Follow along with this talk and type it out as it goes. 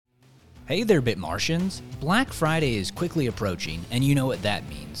Hey there, Bitmartians! Black Friday is quickly approaching, and you know what that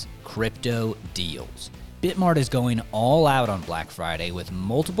means. Crypto deals. Bitmart is going all out on Black Friday with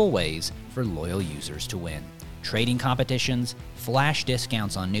multiple ways for loyal users to win. Trading competitions, flash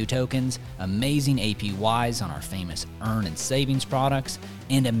discounts on new tokens, amazing APYs on our famous earn and savings products,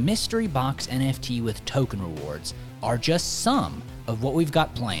 and a mystery box NFT with token rewards are just some of what we've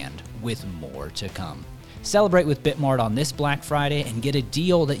got planned, with more to come. Celebrate with Bitmart on this Black Friday and get a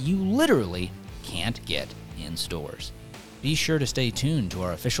deal that you literally can't get in stores. Be sure to stay tuned to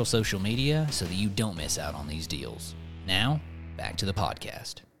our official social media so that you don't miss out on these deals. Now, back to the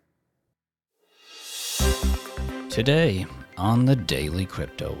podcast. Today on the Daily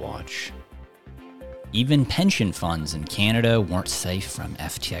Crypto Watch. Even pension funds in Canada weren't safe from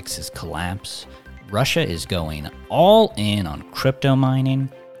FTX's collapse. Russia is going all in on crypto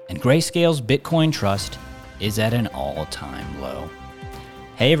mining, and Grayscale's Bitcoin Trust is at an all-time low.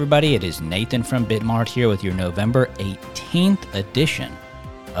 Hey everybody, it is Nathan from Bitmart here with your November 18th edition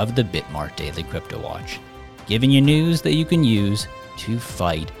of the Bitmart Daily Crypto Watch, giving you news that you can use to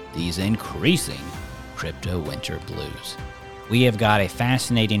fight these increasing crypto winter blues. We have got a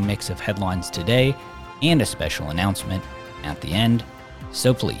fascinating mix of headlines today and a special announcement at the end,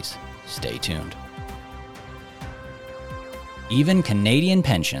 so please stay tuned. Even Canadian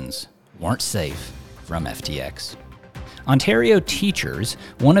pensions weren't safe from FTX. Ontario Teachers,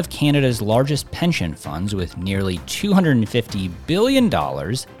 one of Canada's largest pension funds with nearly $250 billion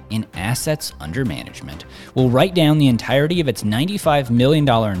in assets under management, will write down the entirety of its $95 million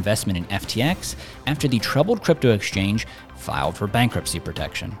investment in FTX after the troubled crypto exchange filed for bankruptcy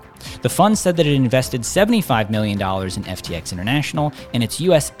protection. The fund said that it invested $75 million in FTX International and its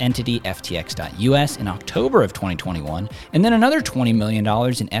U.S. entity FTX.US in October of 2021, and then another $20 million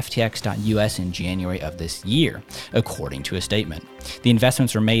in FTX.US in January of this year, according to a statement. The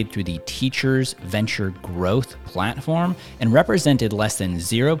investments were made through the Teachers Venture Growth platform and represented less than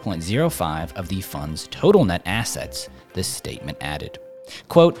 0.05 of the fund's total net assets, the statement added.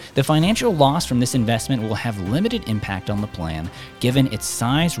 Quote, the financial loss from this investment will have limited impact on the plan, given its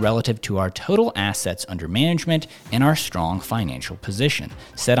size relative to our total assets under management and our strong financial position,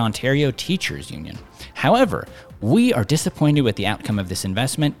 said Ontario Teachers Union. However, we are disappointed with the outcome of this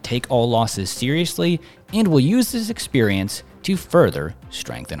investment, take all losses seriously, and will use this experience to further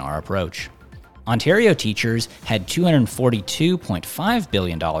strengthen our approach. Ontario Teachers had $242.5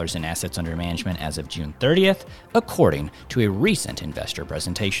 billion in assets under management as of June 30th, according to a recent investor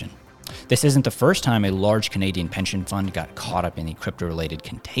presentation. This isn't the first time a large Canadian pension fund got caught up in the crypto-related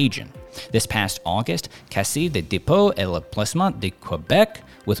contagion. This past August, Caisse de dépôt et le placement de Québec,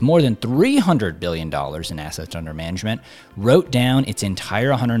 with more than $300 billion in assets under management, wrote down its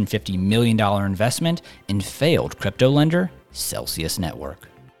entire $150 million investment in failed crypto lender Celsius Network.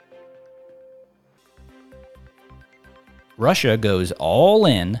 Russia goes all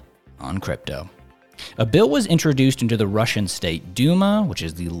in on crypto. A bill was introduced into the Russian State Duma, which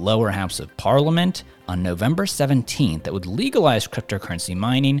is the lower house of parliament, on November 17th that would legalize cryptocurrency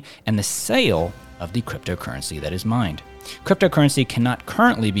mining and the sale of the cryptocurrency that is mined. Cryptocurrency cannot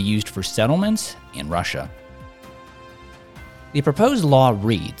currently be used for settlements in Russia. The proposed law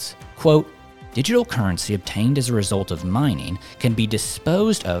reads, quote, digital currency obtained as a result of mining can be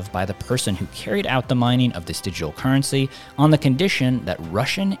disposed of by the person who carried out the mining of this digital currency on the condition that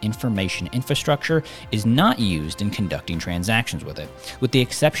Russian information infrastructure is not used in conducting transactions with it, with the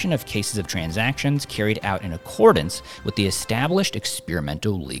exception of cases of transactions carried out in accordance with the established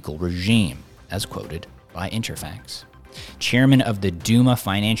experimental legal regime, as quoted by Interfax. Chairman of the Duma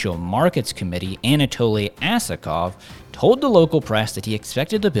Financial Markets Committee, Anatoly Asakov, told the local press that he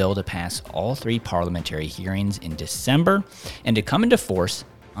expected the bill to pass all three parliamentary hearings in December and to come into force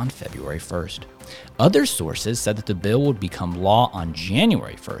on February 1st. Other sources said that the bill would become law on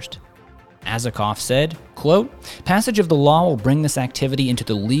January 1st. Asakov said, quote, passage of the law will bring this activity into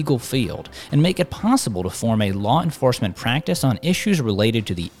the legal field and make it possible to form a law enforcement practice on issues related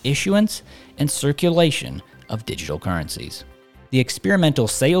to the issuance and circulation of digital currencies. The experimental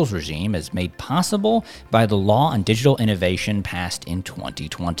sales regime is made possible by the Law on Digital Innovation passed in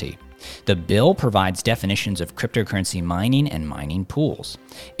 2020. The bill provides definitions of cryptocurrency mining and mining pools.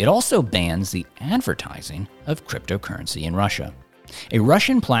 It also bans the advertising of cryptocurrency in Russia. A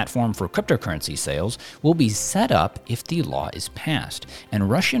Russian platform for cryptocurrency sales will be set up if the law is passed, and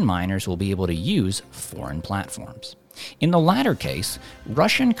Russian miners will be able to use foreign platforms. In the latter case,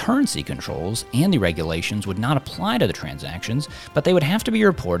 Russian currency controls and the regulations would not apply to the transactions, but they would have to be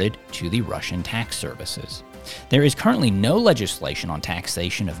reported to the Russian tax services. There is currently no legislation on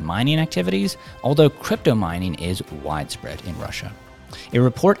taxation of mining activities, although crypto mining is widespread in Russia. A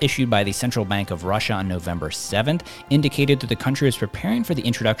report issued by the Central Bank of Russia on November 7th indicated that the country is preparing for the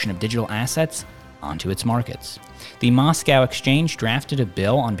introduction of digital assets onto its markets. The Moscow Exchange drafted a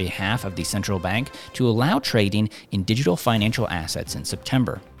bill on behalf of the central bank to allow trading in digital financial assets in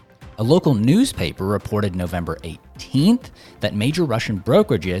September. A local newspaper reported November 18th that major Russian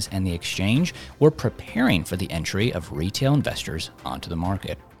brokerages and the exchange were preparing for the entry of retail investors onto the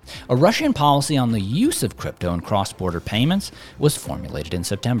market. A Russian policy on the use of crypto in cross-border payments was formulated in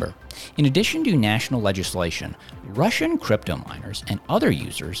September. In addition to national legislation, Russian crypto miners and other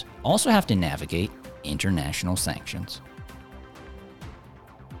users also have to navigate international sanctions.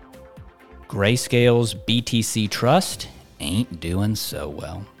 Grayscale's BTC Trust ain't doing so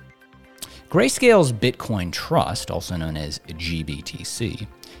well. Grayscale's Bitcoin Trust, also known as GBTC,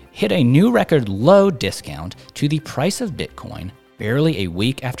 hit a new record low discount to the price of Bitcoin barely a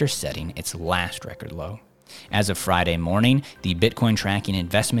week after setting its last record low. As of Friday morning, the Bitcoin tracking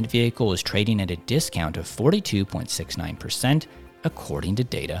investment vehicle is trading at a discount of 42.69%, according to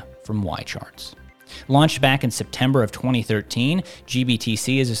data from YCharts. Launched back in September of 2013,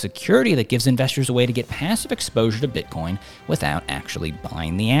 GBTC is a security that gives investors a way to get passive exposure to Bitcoin without actually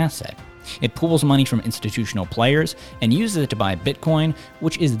buying the asset. It pools money from institutional players and uses it to buy Bitcoin,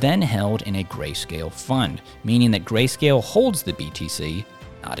 which is then held in a Grayscale fund, meaning that Grayscale holds the BTC,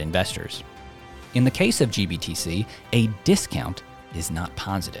 not investors. In the case of GBTC, a discount is not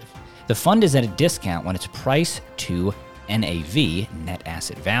positive. The fund is at a discount when its price to NAV, net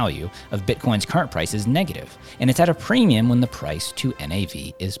asset value, of Bitcoin's current price is negative, and it's at a premium when the price to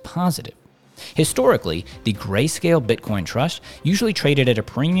NAV is positive. Historically, the Grayscale Bitcoin Trust usually traded at a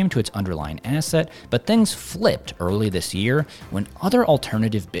premium to its underlying asset, but things flipped early this year when other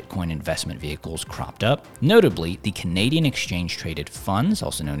alternative Bitcoin investment vehicles cropped up, notably the Canadian exchange-traded funds,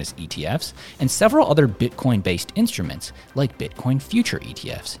 also known as ETFs, and several other Bitcoin-based instruments like Bitcoin Future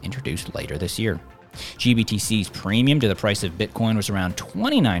ETFs introduced later this year. GBTC's premium to the price of Bitcoin was around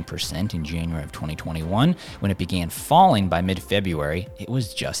 29% in January of 2021. When it began falling by mid-February, it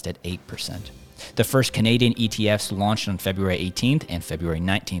was just at 8%. The first Canadian ETFs launched on February 18th and February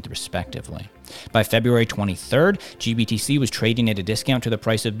 19th, respectively. By February 23rd, GBTC was trading at a discount to the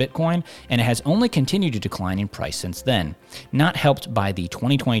price of Bitcoin, and it has only continued to decline in price since then, not helped by the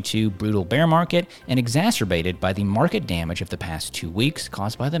 2022 brutal bear market and exacerbated by the market damage of the past 2 weeks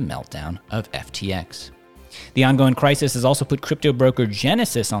caused by the meltdown of FTX. The ongoing crisis has also put crypto broker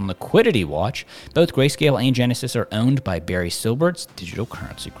Genesis on liquidity watch. Both Grayscale and Genesis are owned by Barry Silbert's Digital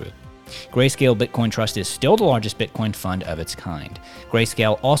Currency Group. Grayscale Bitcoin Trust is still the largest Bitcoin fund of its kind.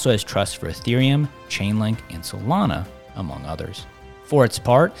 Grayscale also has trusts for Ethereum, Chainlink, and Solana, among others. For its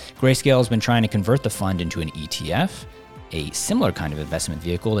part, Grayscale has been trying to convert the fund into an ETF, a similar kind of investment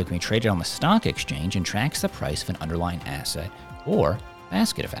vehicle that can be traded on the stock exchange and tracks the price of an underlying asset or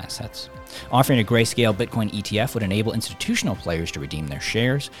basket of assets. Offering a Grayscale Bitcoin ETF would enable institutional players to redeem their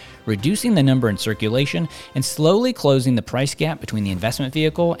shares, reducing the number in circulation and slowly closing the price gap between the investment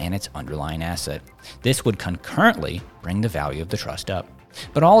vehicle and its underlying asset. This would concurrently bring the value of the trust up.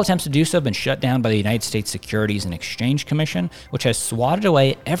 But all attempts to do so have been shut down by the United States Securities and Exchange Commission, which has swatted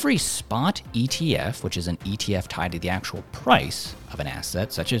away every spot ETF, which is an ETF tied to the actual price of an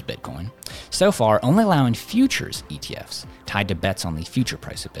asset, such as Bitcoin, so far only allowing futures ETFs tied to bets on the future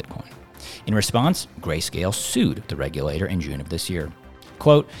price of Bitcoin. In response, Grayscale sued the regulator in June of this year.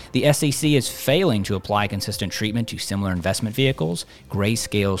 Quote, "The SEC is failing to apply consistent treatment to similar investment vehicles,"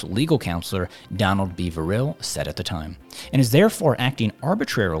 Grayscale's legal counselor Donald B. Verrill said at the time, "and is therefore acting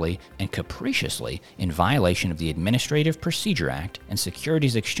arbitrarily and capriciously in violation of the Administrative Procedure Act and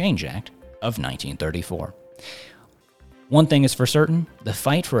Securities Exchange Act of 1934. One thing is for certain, the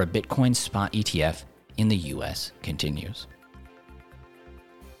fight for a Bitcoin spot ETF in the U.S. continues.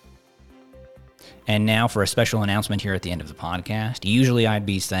 And now for a special announcement here at the end of the podcast. Usually I'd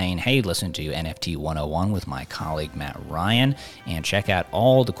be saying, hey, listen to NFT 101 with my colleague Matt Ryan and check out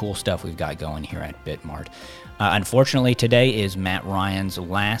all the cool stuff we've got going here at Bitmart. Unfortunately, today is Matt Ryan's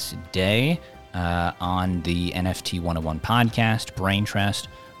last day on the NFT 101 podcast, Brain Trust,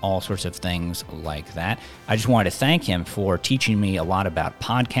 all sorts of things like that. I just wanted to thank him for teaching me a lot about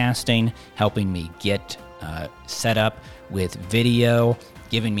podcasting, helping me get set up with video,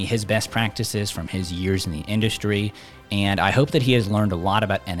 giving me his best practices from his years in the industry, and I hope that he has learned a lot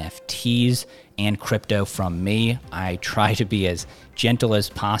about NFTs and crypto from me. I try to be as gentle as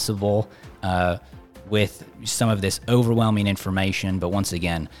possible with some of this overwhelming information, but once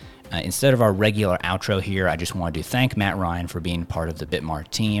again, Instead of our regular outro here, I just wanted to thank Matt Ryan for being part of the Bitmart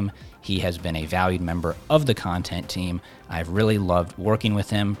team. He has been a valued member of the content team. I've really loved working with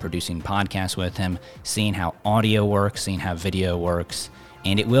him, producing podcasts with him, seeing how audio works, seeing how video works,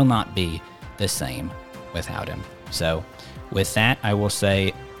 and it will not be the same without him. So with that, I will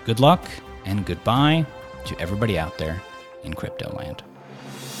say good luck and goodbye to everybody out there in crypto land.